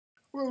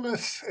Well,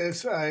 this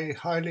is a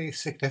highly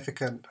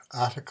significant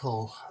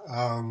article.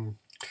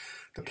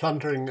 The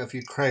Plundering of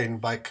Ukraine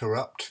by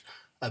Corrupt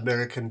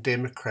American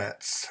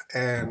Democrats.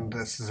 And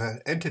this is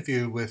an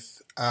interview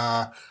with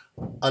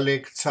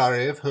Oleg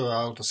Tsarev, who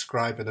I'll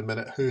describe in a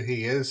minute who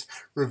he is,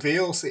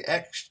 reveals the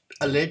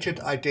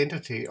alleged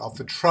identity of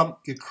the Trump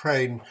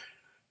Ukraine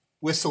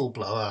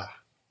whistleblower.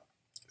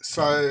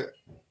 So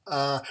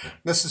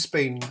this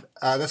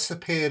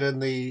appeared in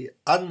the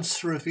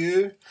UNS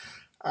review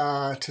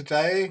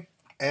today,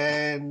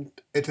 and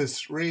it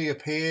has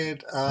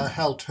reappeared.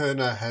 Hal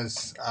Turner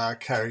has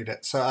carried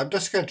it. So I'm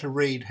just going to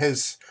read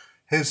his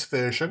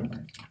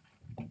version.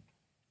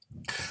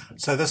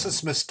 So this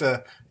is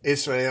Mr.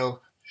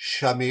 Israel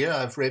Shamir.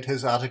 I've read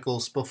his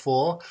articles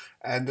before,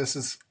 and this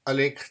is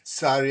Oleg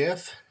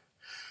Tsarev,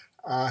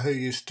 who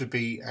used to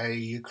be a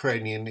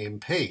Ukrainian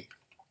MP.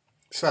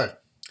 So,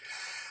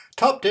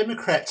 top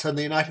Democrats in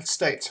the United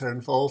States are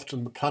involved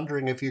in the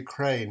plundering of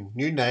Ukraine.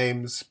 New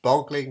names,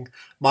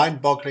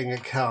 mind-boggling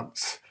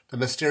accounts. The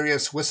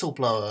mysterious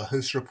whistleblower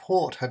whose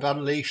report had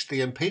unleashed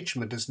the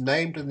impeachment is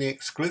named in the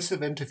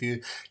exclusive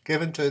interview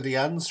given to the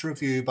UNS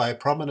Review by a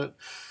prominent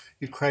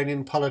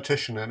Ukrainian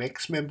politician, an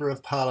ex-member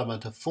of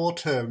parliament of 4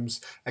 terms,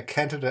 a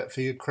candidate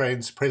for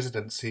Ukraine's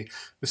presidency,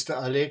 Mr.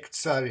 Oleg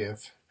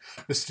Tsarev.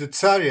 Mr.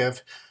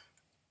 Tsarev,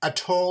 a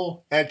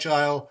tall,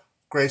 agile,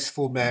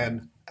 graceful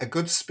man, a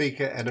good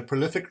speaker and a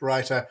prolific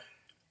writer,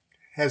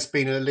 has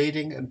been a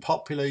leading and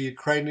popular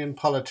Ukrainian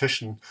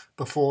politician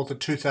before the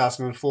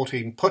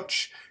 2014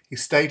 putsch. He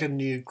stayed in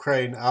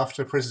Ukraine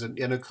after President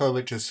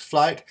Yanukovych's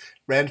flight,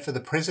 ran for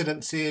the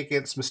presidency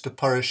against Mr.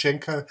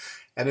 Poroshenko,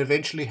 and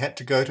eventually had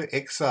to go to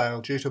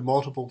exile due to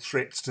multiple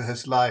threats to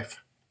his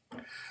life.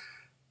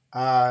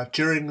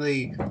 During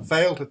the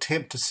failed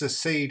attempt to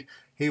secede,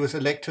 he was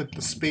elected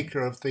the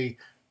Speaker of the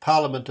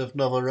Parliament of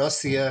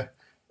Novorossiya,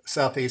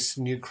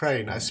 southeastern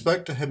Ukraine. I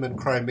spoke to him in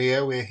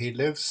Crimea, where he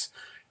lives,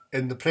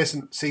 in the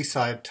pleasant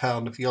seaside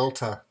town of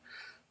Yalta.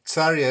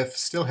 Tsarev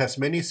still has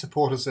many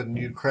supporters in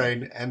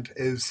Ukraine and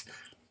is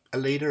a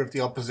leader of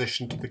the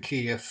opposition to the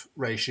Kiev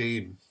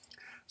regime.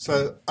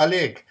 So,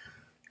 Oleg,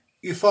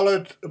 you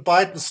followed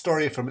Biden's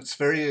story from its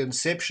very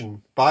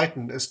inception.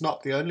 Biden is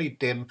not the only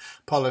Dem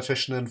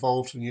politician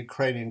involved in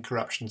Ukrainian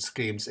corruption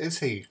schemes, is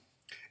he?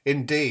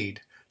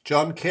 Indeed,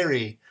 John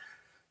Kerry,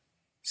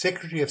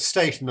 Secretary of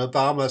State in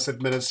Obama's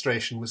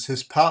administration, was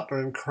his partner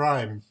in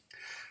crime.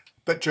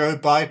 But Joe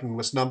Biden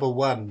was number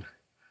 1.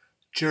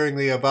 During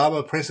the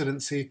Obama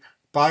presidency,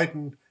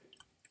 Biden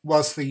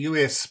was the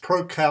US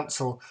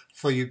pro-counsel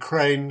for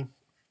Ukraine,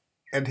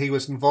 and he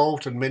was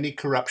involved in many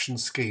corruption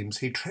schemes.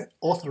 He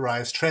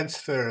authorized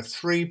transfer of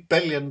 $3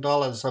 billion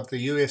of the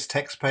US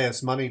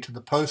taxpayers' money to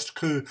the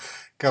post-coup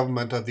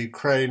government of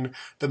Ukraine.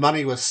 The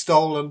money was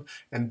stolen,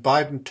 and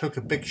Biden took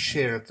a big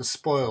share of the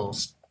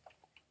spoils.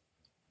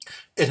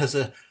 It is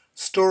a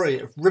story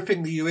of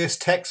ripping the US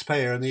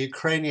taxpayer and the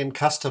Ukrainian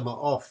customer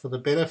off for the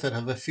benefit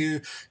of a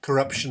few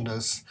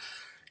corruptioners,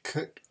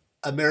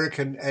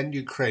 American and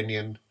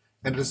Ukrainian,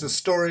 and it is a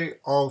story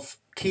of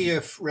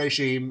Kiev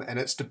regime and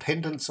its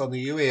dependence on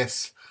the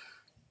US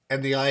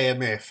and the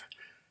IMF.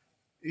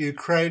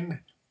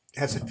 Ukraine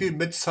has a few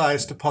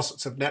mid-sized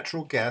deposits of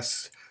natural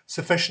gas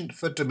sufficient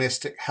for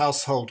domestic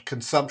household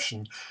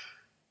consumption.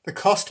 The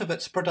cost of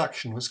its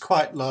production was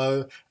quite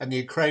low, and the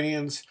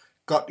Ukrainians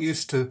got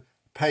used to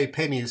pay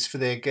pennies for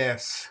their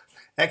gas.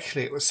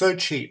 Actually, it was so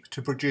cheap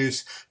to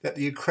produce that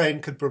the Ukraine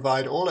could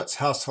provide all its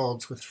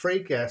households with free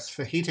gas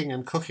for heating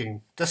and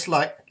cooking, just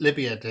like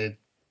Libya did.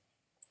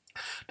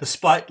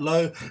 Despite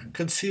low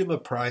consumer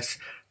price,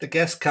 the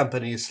gas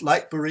companies,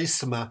 like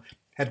Burisma,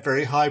 had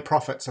very high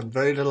profits and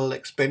very little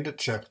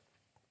expenditure.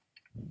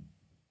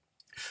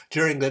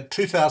 During the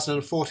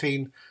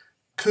 2014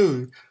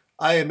 coup,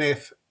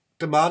 IMF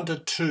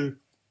demanded to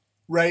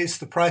raise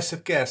the price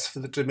of gas for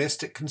the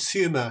domestic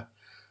consumer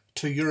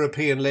to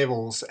European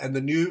levels, and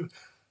the new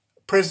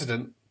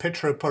president,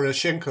 Petro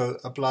Poroshenko,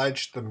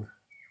 obliged them.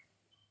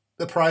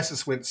 The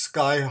prices went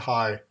sky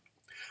high.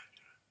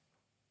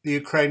 The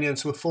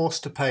Ukrainians were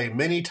forced to pay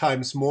many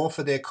times more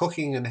for their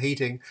cooking and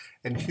heating,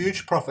 and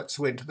huge profits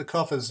went to the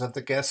coffers of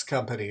the gas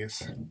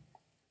companies.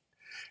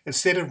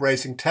 Instead of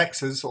raising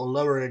taxes or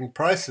lowering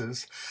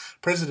prices,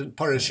 President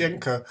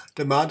Poroshenko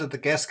demanded the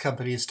gas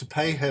companies to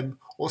pay him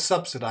or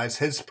subsidize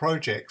his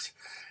projects.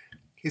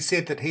 He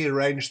said that he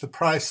arranged the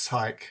price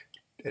hike.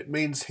 It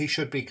means he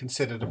should be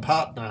considered a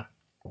partner.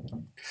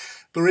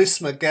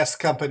 Burisma gas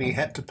company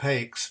had to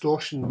pay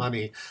extortion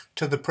money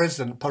to the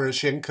President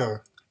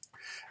Poroshenko.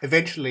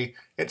 Eventually,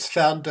 its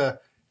founder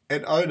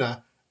and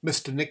owner,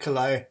 Mr.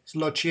 Nikolai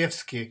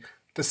Zlochevsky,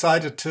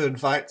 decided to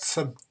invite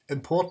some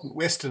important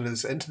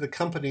Westerners into the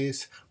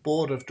company's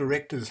board of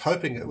directors,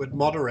 hoping it would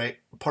moderate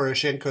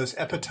Poroshenko's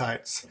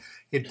appetites.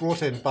 It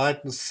brought in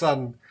Biden's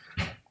son,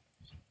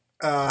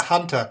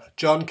 Hunter,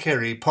 John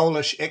Kerry,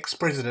 Polish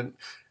ex-president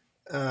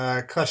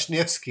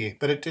Kwasniewski,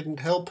 but it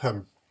didn't help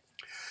him.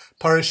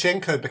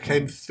 Poroshenko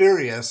became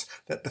furious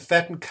that the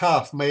fattened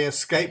calf may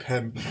escape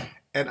him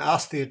and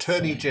asked the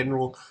Attorney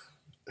General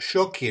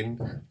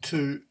Shokin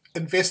to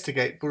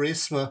investigate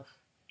Burisma,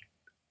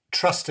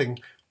 trusting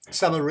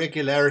some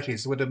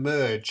irregularities would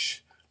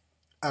emerge.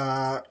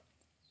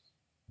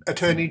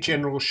 Attorney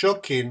General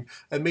Shokin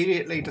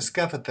immediately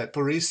discovered that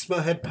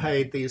Burisma had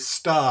paid these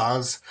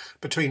stars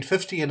between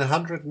 $50,000 and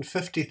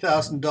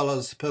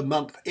 $150,000 per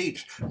month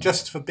each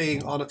just for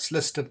being on its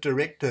list of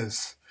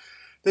directors.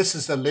 This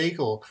is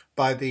illegal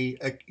by the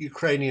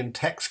Ukrainian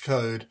tax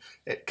code.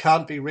 It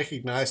can't be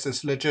recognized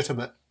as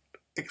legitimate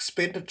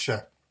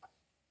expenditure.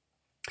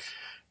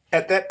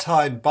 At that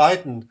time,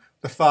 Biden,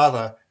 the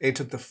father,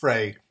 entered the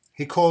fray.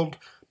 He called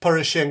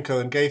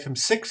Poroshenko and gave him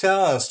 6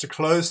 hours to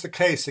close the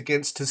case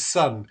against his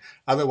son.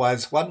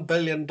 Otherwise, $1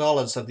 billion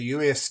of the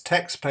US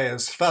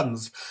taxpayers'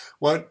 funds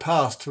won't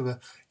pass to the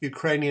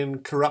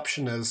Ukrainian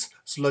corruptioners.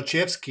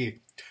 Zlochevsky,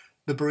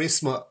 the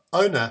Burisma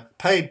owner,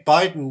 paid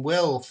Biden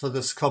well for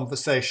this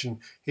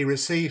conversation. He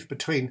received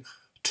between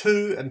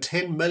 $2 and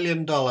 $10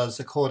 million,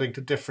 according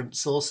to different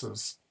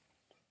sources.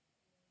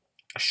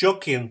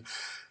 Shokin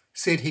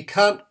said he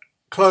can't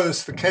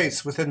close the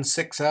case within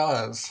 6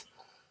 hours.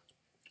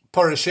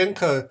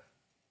 Poroshenko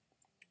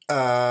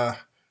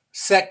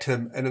sacked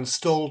him and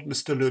installed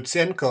Mr.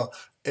 Lutsenko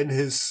in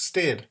his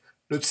stead.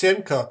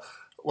 Lutsenko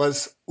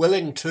was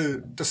willing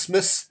to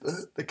dismiss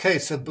the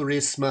case of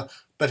Burisma,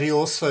 but he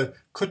also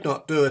could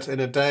not do it in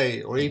a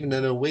day or even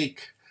in a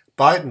week.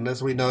 Biden,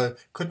 as we know,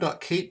 could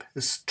not keep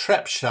his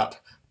trap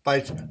shut by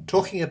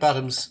talking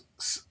about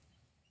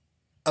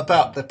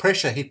about the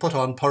pressure he put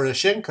on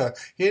Poroshenko.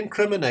 He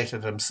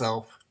incriminated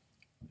himself.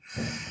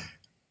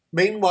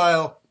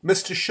 Meanwhile,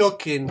 Mr.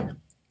 Shokin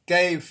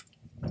gave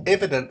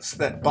evidence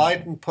that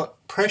Biden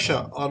put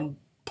pressure on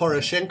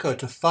Poroshenko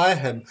to fire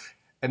him,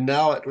 and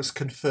now it was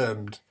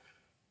confirmed.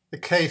 The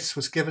case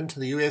was given to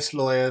the US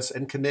lawyers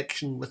in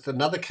connection with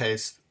another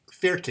case,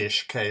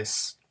 Firtash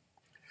case.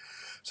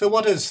 So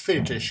what is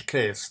Firtash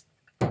case?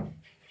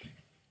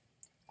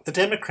 The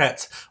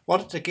Democrats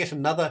wanted to get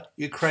another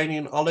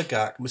Ukrainian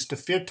oligarch, Mr.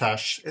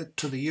 Firtash,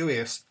 to the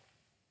US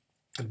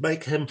and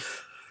make him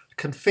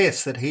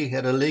confess that he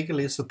had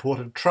illegally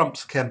supported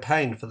Trump's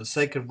campaign for the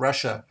sake of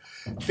Russia.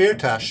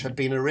 Firtash had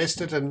been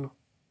arrested in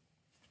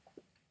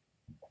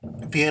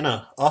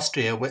Vienna,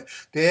 Austria, where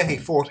there he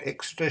fought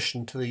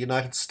extradition to the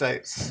United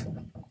States.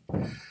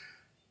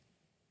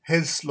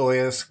 His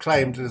lawyers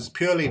claimed it was a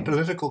purely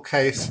political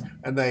case,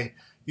 and they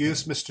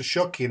used Mr.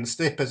 Shokin's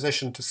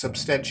deposition to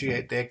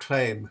substantiate their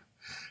claim.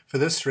 For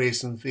this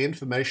reason, the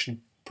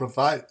information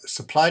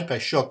supplied by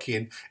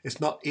Shokin is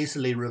not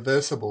easily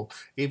reversible,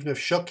 even if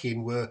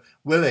Shokin were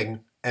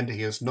willing, and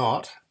he is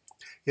not.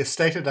 He has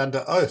stated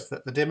under oath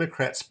that the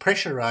Democrats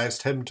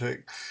pressurized him to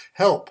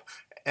help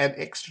and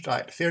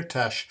extradite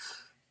Firtash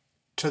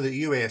to the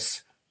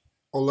US,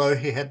 although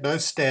he had no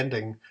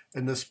standing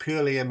in this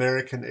purely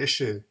American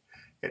issue.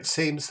 It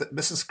seems that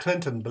Mrs.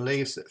 Clinton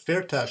believes that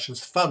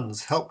Firtash's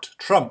funds helped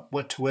Trump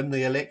to win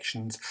the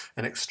elections,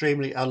 an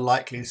extremely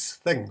unlikely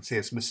thing,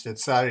 says Mr.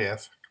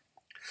 Tsarev.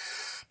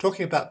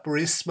 Talking about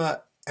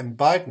Burisma and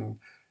Biden,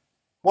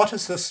 what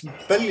is this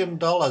 $1 billion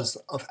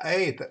of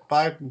aid that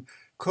Biden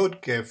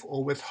could give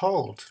or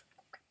withhold?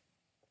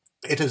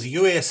 It is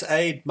US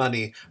aid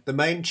money, the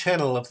main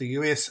channel of the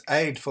US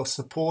aid for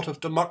support of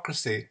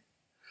democracy.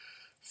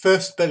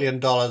 First $1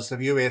 billion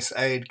of US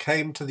aid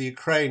came to the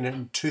Ukraine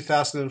in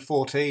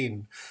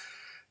 2014.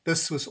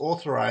 This was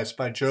authorized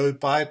by Joe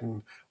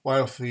Biden,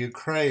 while for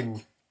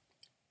Ukraine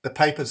the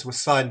papers were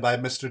signed by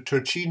Mr.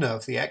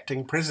 Turchinov, the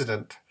acting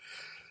president.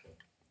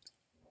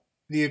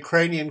 The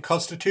Ukrainian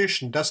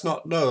constitution does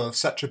not know of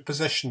such a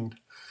position,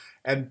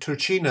 and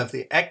Turchinov,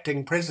 the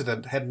acting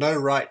president, had no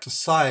right to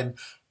sign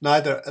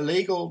neither a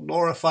legal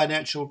nor a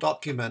financial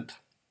document.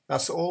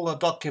 Thus all the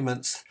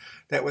documents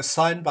that were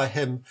signed by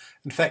him,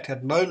 in fact,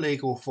 had no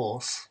legal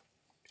force.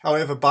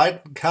 However,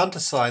 Biden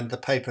countersigned the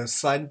papers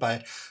signed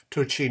by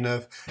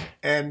Turchinov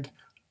and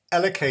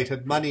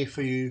allocated money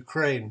for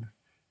Ukraine,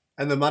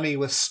 and the money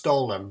was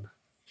stolen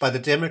by the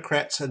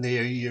Democrats and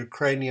their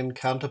Ukrainian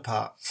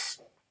counterparts.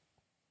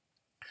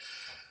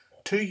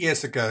 2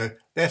 years ago,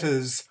 that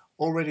is,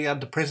 already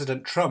under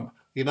President Trump,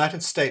 the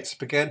United States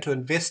began to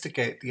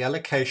investigate the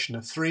allocation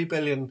of $3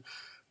 billion.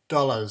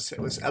 It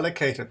was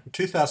allocated in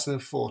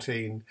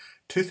 2014,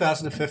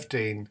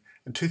 2015,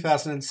 and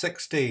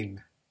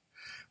 2016,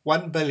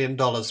 $1 billion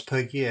per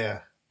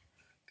year.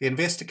 The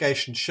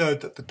investigation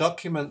showed that the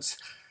documents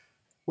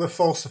were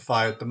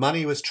falsified, the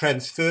money was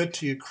transferred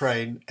to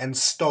Ukraine and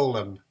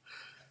stolen.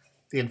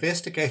 The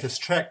investigators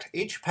tracked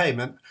each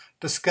payment,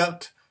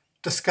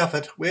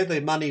 discovered where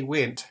the money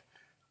went,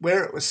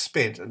 where it was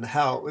spent, and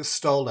how it was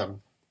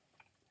stolen.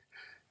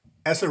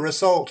 As a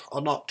result,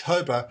 on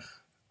October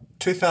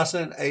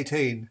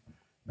 2018,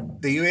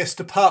 the US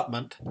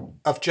Department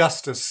of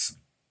Justice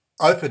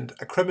opened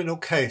a criminal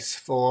case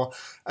for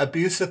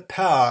abuse of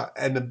power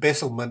and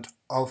embezzlement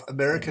of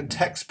American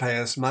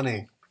taxpayers'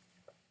 money.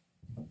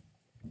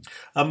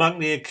 Among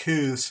the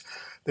accused,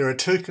 there are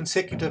 2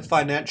 consecutive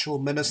financial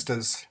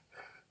ministers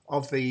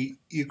of the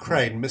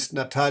Ukraine, Ms.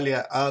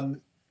 Natalia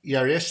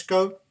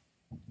Yareshko,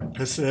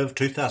 who served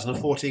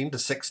 2014 to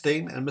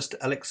 16, and Mr.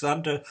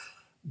 Alexander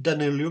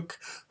Daniluk,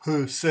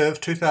 who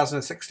served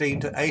 2016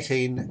 to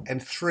 18,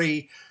 and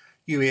 3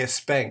 US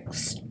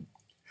banks.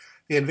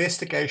 The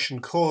investigation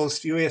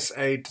caused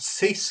USAID to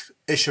cease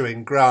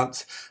issuing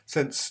grants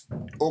since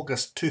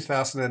August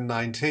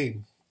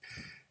 2019.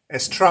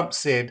 As Trump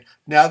said,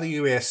 now the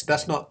US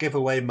does not give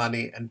away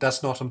money and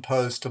does not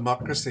impose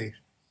democracy.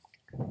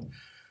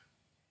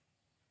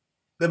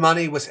 The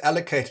money was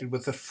allocated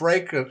with a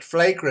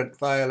flagrant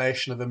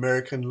violation of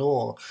American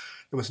law.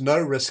 There was no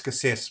risk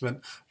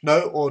assessment,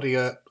 no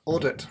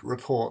audit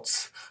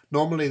reports.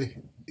 Normally,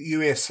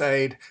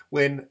 USAID,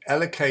 when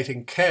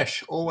allocating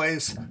cash,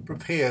 always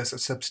prepares a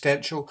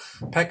substantial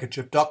package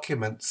of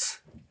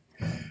documents.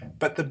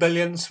 But the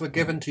billions were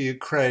given to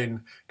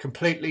Ukraine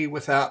completely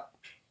without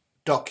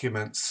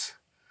documents.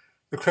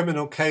 The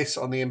criminal case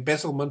on the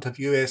embezzlement of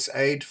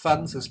USAID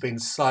funds has been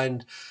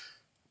signed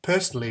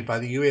personally by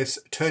the US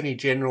Attorney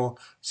General,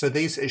 so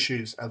these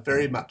issues are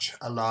very much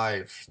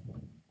alive.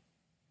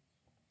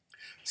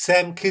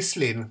 Sam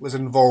Kislin was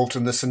involved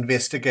in this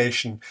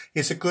investigation.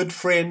 He's a good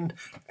friend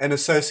and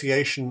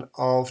association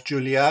of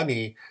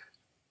Giuliani,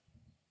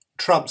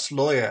 Trump's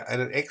lawyer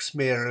and an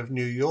ex-mayor of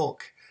New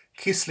York.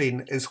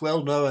 Kislin is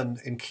well known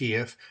in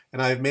Kiev,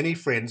 and I have many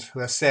friends who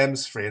are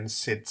Sam's friends,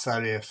 said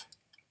Tsarev.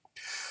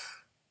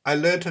 I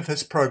learnt of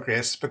his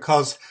progress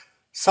because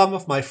some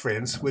of my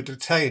friends were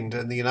detained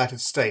in the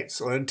United States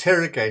or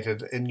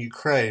interrogated in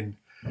Ukraine.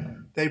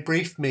 They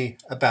briefed me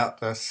about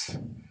this.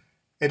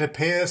 It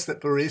appears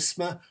that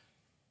Burisma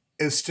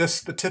is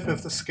just the tip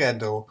of the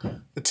scandal,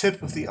 the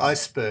tip of the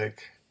iceberg.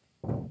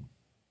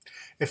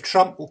 If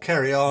Trump will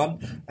carry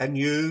on and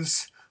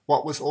use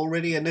what was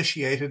already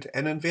initiated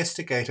and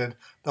investigated,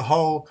 the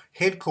whole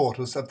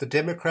headquarters of the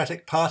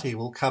Democratic Party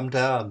will come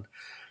down.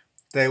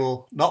 They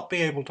will not be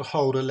able to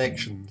hold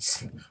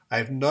elections. I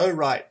have no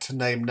right to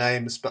name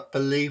names, but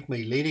believe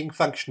me, leading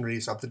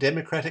functionaries of the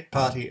Democratic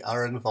Party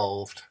are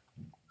involved.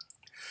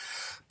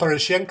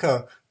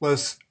 Poroshenko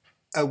was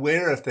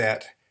aware of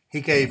that.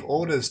 He gave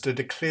orders to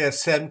declare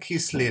Sam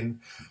Kislin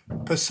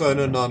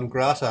persona non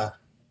grata.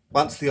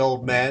 Once the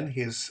old man,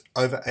 he is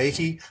over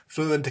 80,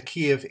 flew into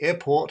Kiev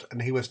airport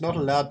and he was not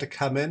allowed to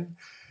come in.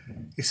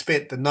 He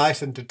spent the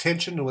night in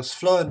detention and was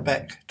flown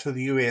back to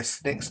the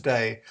US next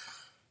day.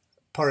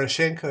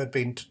 Poroshenko had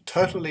been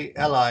totally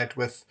allied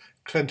with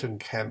Clinton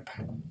camp.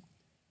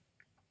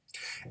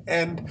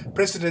 And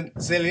President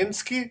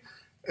Zelensky,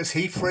 is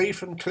he free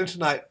from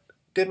Clintonite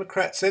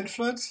Democrats'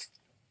 influence?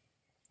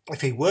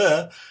 If he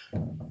were,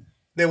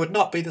 there would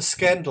not be the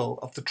scandal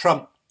of the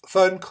Trump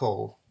phone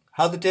call,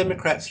 how the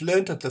Democrats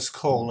learned of this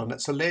call and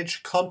its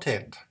alleged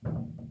content.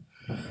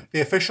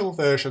 The official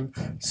version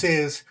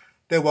says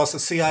there was a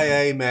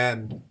CIA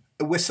man,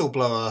 a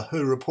whistleblower,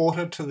 who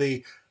reported to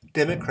the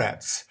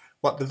Democrats.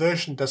 What the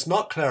version does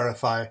not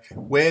clarify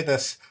where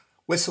this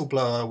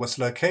whistleblower was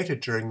located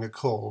during the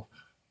call.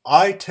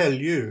 I tell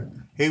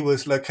you, he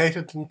was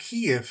located in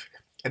Kiev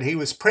and he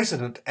was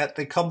present at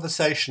the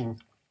conversation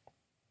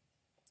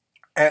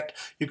at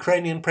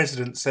Ukrainian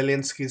President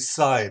Zelensky's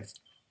side.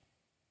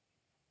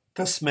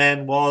 This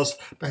man was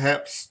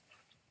perhaps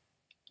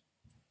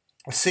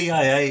a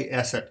CIA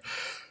asset,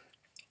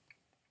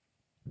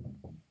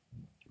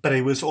 but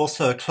he was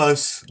also a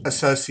close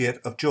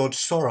associate of George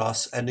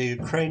Soros and a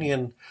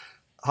Ukrainian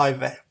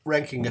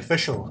high-ranking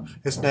official.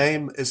 His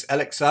name is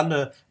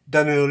Alexander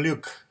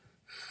Daniluk.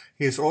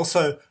 He is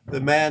also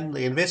the man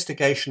the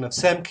investigation of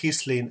Sam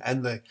Kislin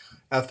and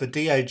of the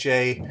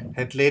DOJ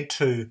had led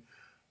to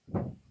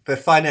the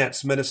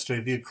finance minister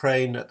of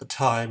Ukraine at the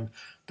time,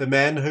 the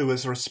man who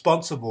was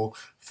responsible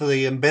for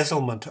the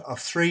embezzlement of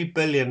 3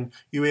 billion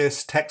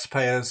US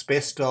taxpayers'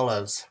 best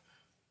dollars.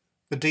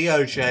 The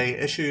DOJ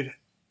issued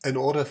an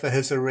order for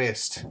his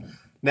arrest.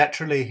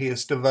 Naturally, he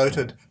is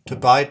devoted to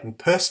Biden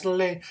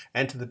personally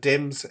and to the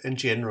Dems in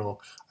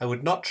general. I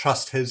would not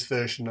trust his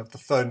version of the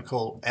phone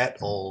call at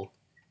all.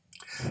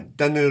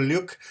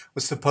 Daniluk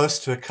was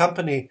supposed to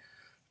accompany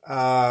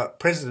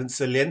President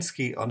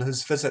Zelensky on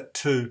his visit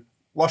to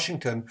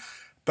Washington,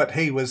 but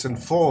he was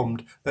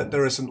informed that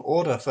there is an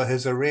order for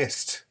his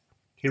arrest.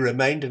 He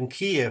remained in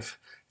Kiev,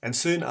 and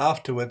soon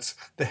afterwards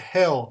the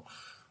hell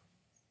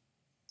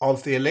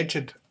of the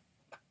alleged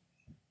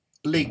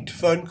leaked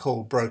phone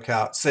call broke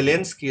out.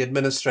 Zelensky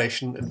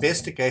administration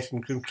investigated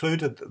and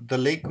concluded that the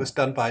leak was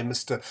done by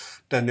Mr.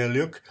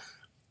 Daniluk,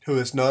 who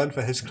is known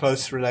for his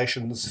close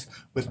relations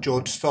with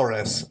George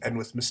Soros and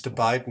with Mr.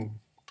 Biden.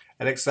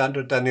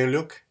 Alexander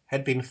Daniluk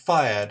had been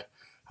fired.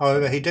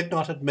 However, he did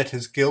not admit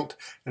his guilt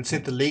and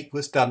said the leak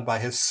was done by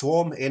his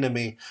sworn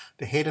enemy,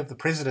 the head of the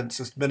president's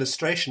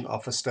administration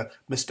officer,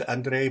 Mr.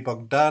 Andrei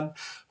Bogdan,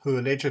 who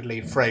allegedly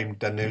framed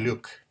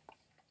Daniluk.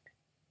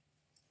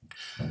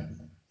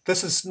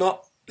 This is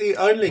not the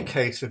only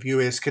case of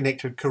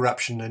US-connected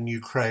corruption in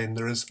Ukraine.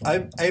 There is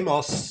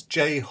Amos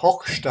J.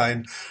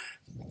 Hochstein,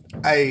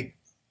 a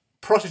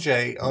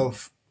protege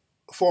of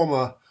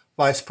former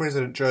Vice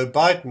President Joe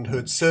Biden, who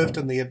had served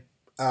in the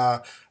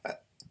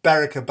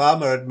Barack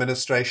Obama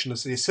administration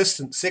as the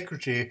Assistant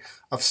Secretary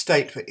of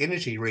State for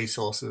Energy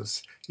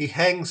Resources. He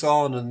hangs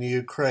on in the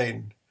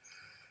Ukraine.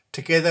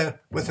 Together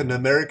with an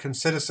American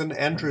citizen,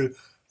 Andrew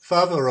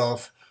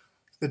Favorov,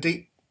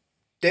 the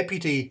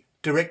deputy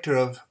director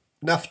of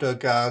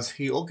Naftogaz,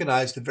 he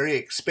organized a very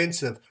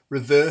expensive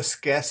reverse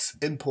gas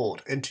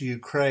import into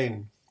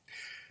Ukraine.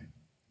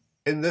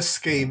 In this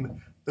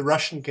scheme, the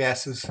Russian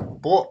gas is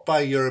bought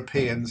by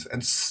Europeans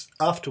and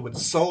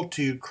afterwards sold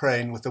to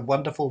Ukraine with a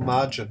wonderful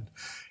margin.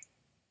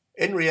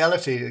 In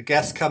reality, the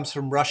gas comes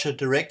from Russia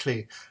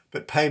directly,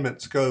 but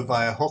payments go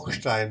via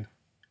Hochstein.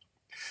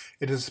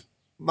 It is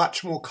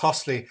much more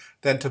costly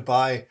than to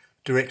buy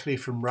directly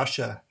from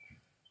Russia.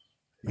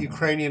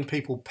 Ukrainian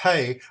people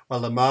pay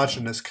while the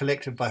margin is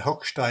collected by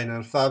Hochstein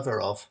and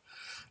Favorov.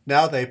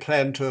 Now they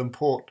plan to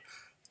import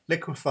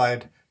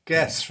liquefied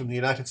gas from the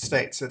United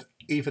States at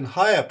even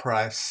higher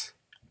price.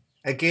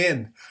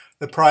 Again,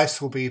 the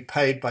price will be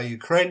paid by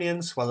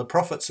Ukrainians while the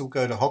profits will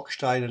go to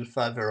Hochstein and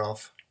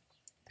Favorov.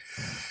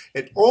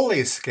 In all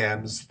these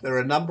scams, there are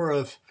a number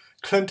of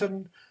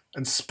Clinton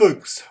and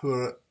spooks who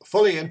are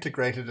fully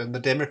integrated in the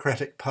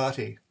Democratic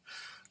Party.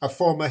 A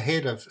former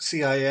head of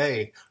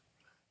CIA,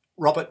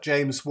 Robert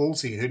James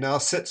Woolsey, who now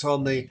sits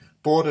on the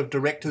board of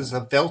directors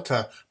of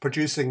Velta,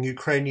 producing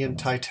Ukrainian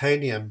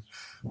titanium.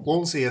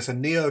 Woolsey is a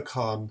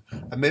neocon,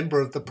 a member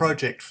of the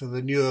Project for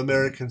the New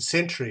American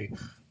Century,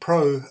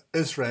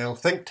 pro-Israel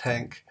think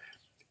tank,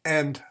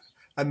 and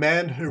a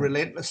man who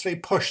relentlessly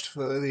pushed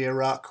for the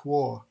Iraq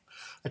War.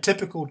 A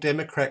typical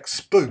Democrat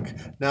spook,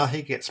 now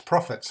he gets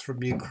profits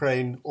from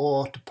Ukraine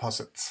ore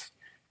deposits.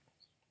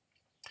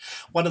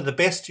 One of the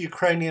best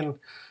Ukrainian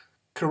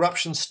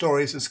corruption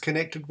stories is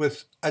connected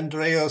with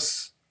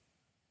Andrius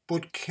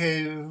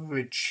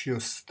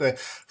Butkevičius, the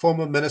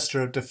former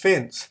Minister of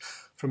Defense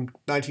from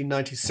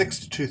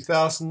 1996 to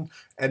 2000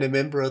 and a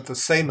member of the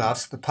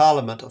Seimas, the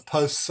parliament of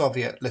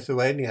post-Soviet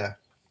Lithuania.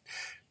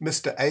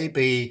 Mr.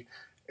 AB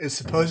is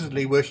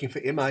supposedly working for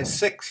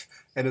MI6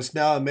 and is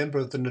now a member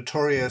of the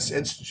notorious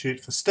Institute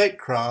for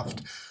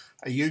Statecraft,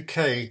 a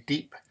UK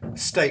deep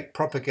state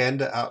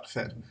propaganda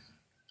outfit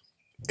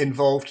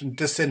involved in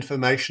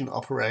disinformation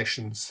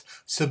operations,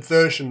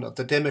 subversion of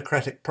the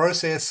democratic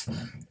process,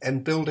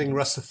 and building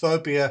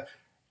Russophobia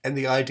and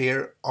the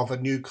idea of a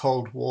new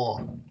Cold War.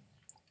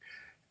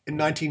 In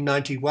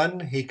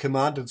 1991, he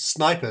commanded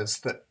snipers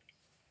that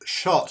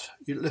shot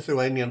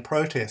Lithuanian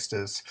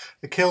protesters.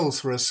 The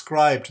kills were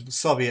ascribed to the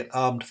Soviet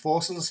armed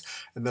forces,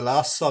 and the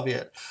last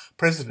Soviet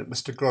president,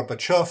 Mr.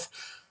 Gorbachev,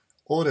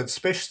 ordered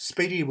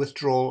speedy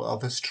withdrawal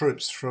of his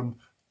troops from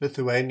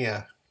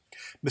Lithuania.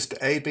 Mr.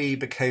 AB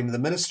became the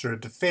Minister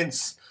of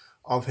Defense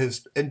of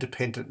his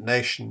independent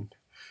nation.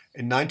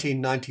 In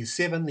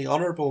 1997, the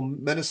Honorable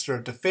Minister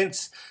of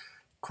Defense,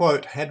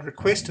 quote, had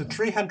requested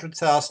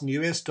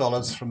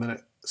 $300,000 from a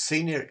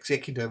senior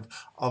executive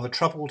of a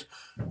troubled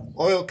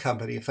oil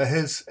company for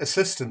his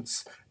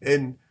assistance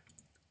in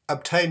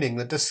obtaining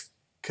the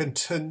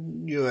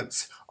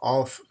discontinuance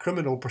of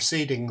criminal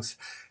proceedings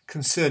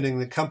concerning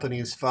the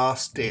company's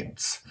vast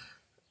debts,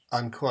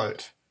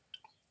 unquote.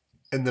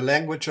 In the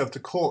language of the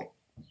court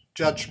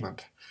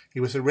judgment, he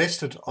was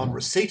arrested on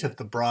receipt of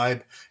the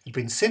bribe, had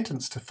been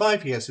sentenced to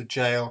 5 years of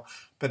jail,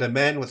 but a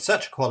man with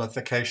such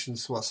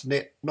qualifications was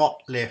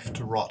not left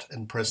to rot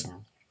in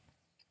prison.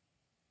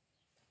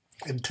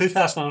 In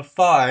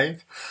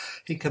 2005,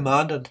 he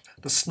commanded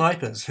the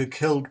snipers who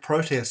killed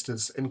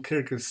protesters in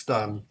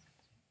Kyrgyzstan.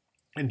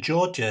 In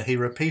Georgia, he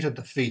repeated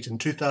the feat in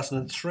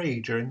 2003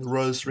 during the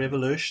Rose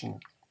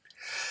Revolution.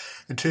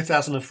 In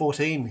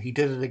 2014, he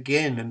did it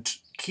again in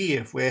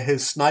Kiev, where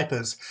his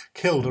snipers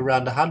killed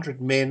around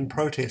 100 men,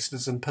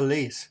 protesters and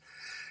police.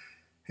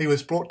 He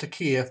was brought to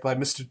Kiev by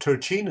Mr.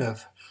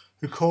 Turchinov,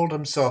 who called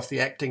himself the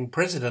acting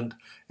president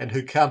and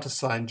who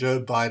countersigned Joe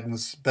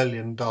Biden's $1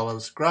 billion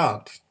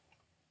grant.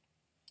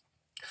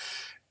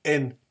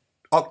 In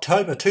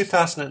October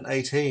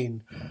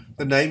 2018,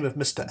 the name of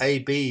Mr.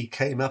 AB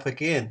came up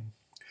again.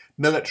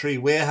 Military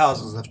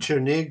warehouses of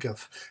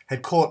Chernigov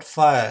had caught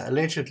fire.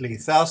 Allegedly,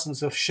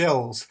 thousands of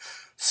shells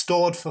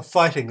stored for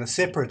fighting the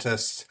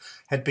separatists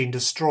had been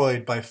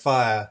destroyed by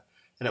fire,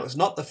 and it was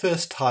not the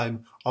first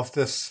time of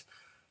this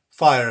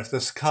fire of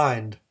this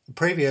kind. The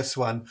previous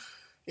one,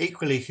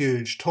 equally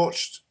huge,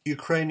 torched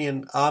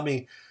Ukrainian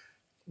army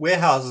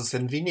warehouses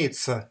in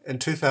Vinnytsia in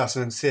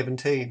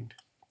 2017.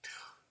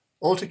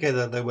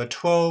 Altogether, there were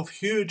 12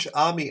 huge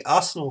army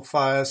arsenal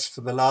fires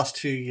for the last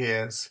few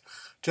years.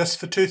 Just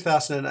for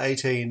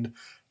 2018,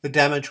 the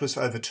damage was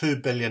over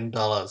 $2 billion.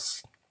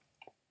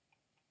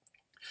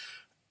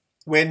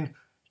 When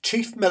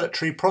Chief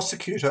Military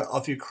Prosecutor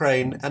of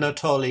Ukraine,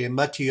 Anatoly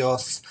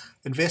Matyos,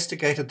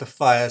 investigated the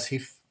fires, he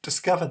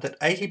discovered that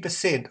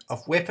 80%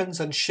 of weapons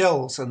and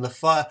shells in the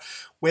fire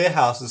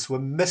warehouses were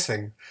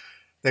missing.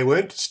 They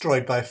weren't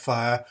destroyed by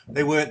fire,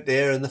 they weren't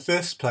there in the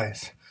first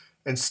place.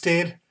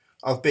 Instead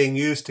of being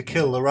used to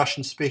kill the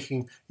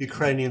Russian-speaking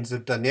Ukrainians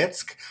of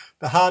Donetsk,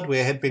 the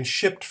hardware had been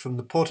shipped from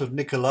the port of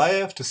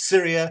Nikolaev to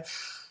Syria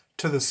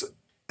to the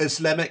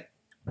Islamic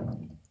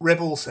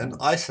rebels and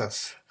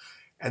ISIS.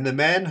 And the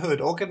man who had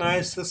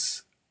organized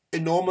this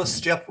enormous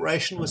the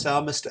operation was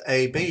our Mr.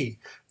 A.B.,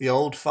 the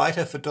old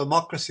fighter for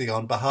democracy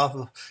on behalf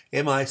of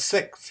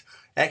MI6,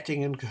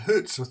 acting in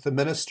cahoots with the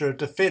Minister of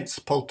Defense,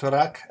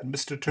 Poltorak, and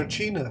Mr.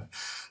 Turchinov,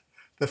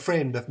 the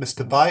friend of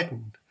Mr.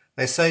 Biden.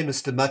 They say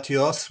Mr.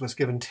 Matios was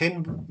given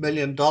 $10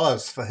 million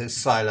for his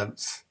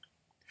silence.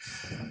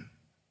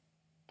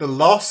 The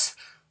loss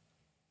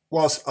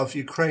was of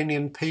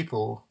Ukrainian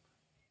people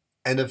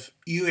and of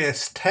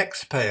US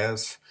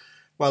taxpayers,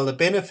 while the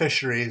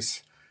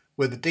beneficiaries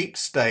were the deep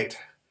state,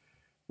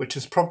 which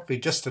is probably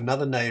just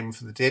another name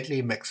for the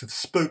deadly mix of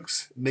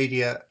spooks,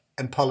 media,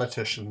 and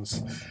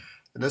politicians.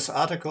 And this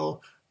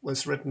article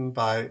was written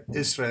by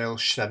Israel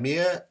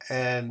Shamir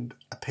and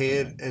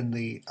appeared in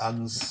the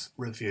UNS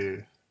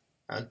Review.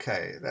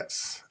 Okay,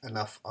 that's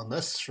enough on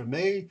this from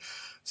me.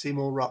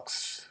 Seymour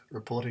Rocks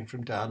reporting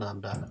from Down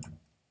Under.